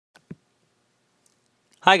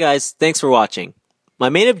Hi guys, thanks for watching. My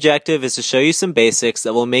main objective is to show you some basics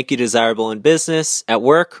that will make you desirable in business, at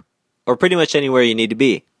work, or pretty much anywhere you need to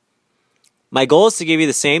be. My goal is to give you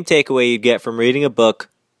the same takeaway you'd get from reading a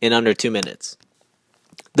book in under 2 minutes.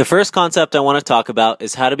 The first concept I want to talk about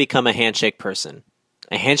is how to become a handshake person.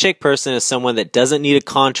 A handshake person is someone that doesn't need a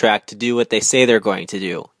contract to do what they say they're going to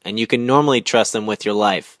do, and you can normally trust them with your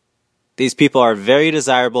life. These people are very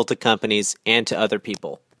desirable to companies and to other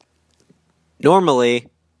people. Normally,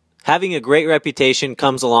 having a great reputation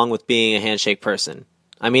comes along with being a handshake person.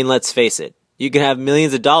 I mean, let's face it. You can have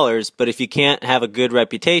millions of dollars, but if you can't have a good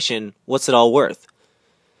reputation, what's it all worth?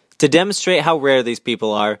 To demonstrate how rare these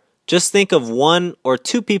people are, just think of 1 or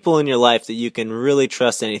 2 people in your life that you can really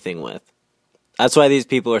trust anything with. That's why these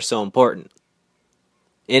people are so important.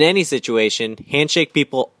 In any situation, handshake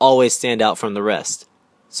people always stand out from the rest.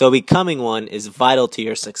 So becoming one is vital to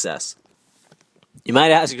your success. You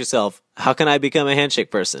might ask yourself, how can I become a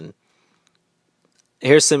handshake person?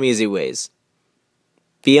 Here's some easy ways.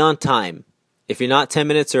 Be on time. If you're not 10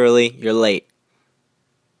 minutes early, you're late.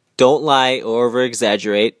 Don't lie or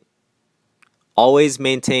over-exaggerate. Always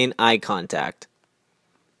maintain eye contact.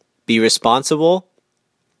 Be responsible.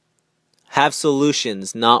 Have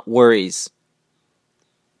solutions, not worries.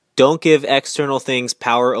 Don't give external things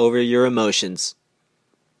power over your emotions.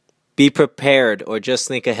 Be prepared or just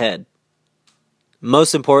think ahead.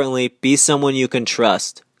 Most importantly, be someone you can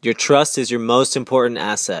trust. Your trust is your most important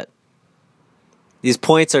asset. These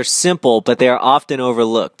points are simple, but they are often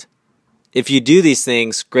overlooked. If you do these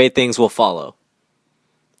things, great things will follow.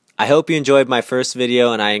 I hope you enjoyed my first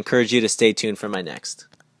video, and I encourage you to stay tuned for my next.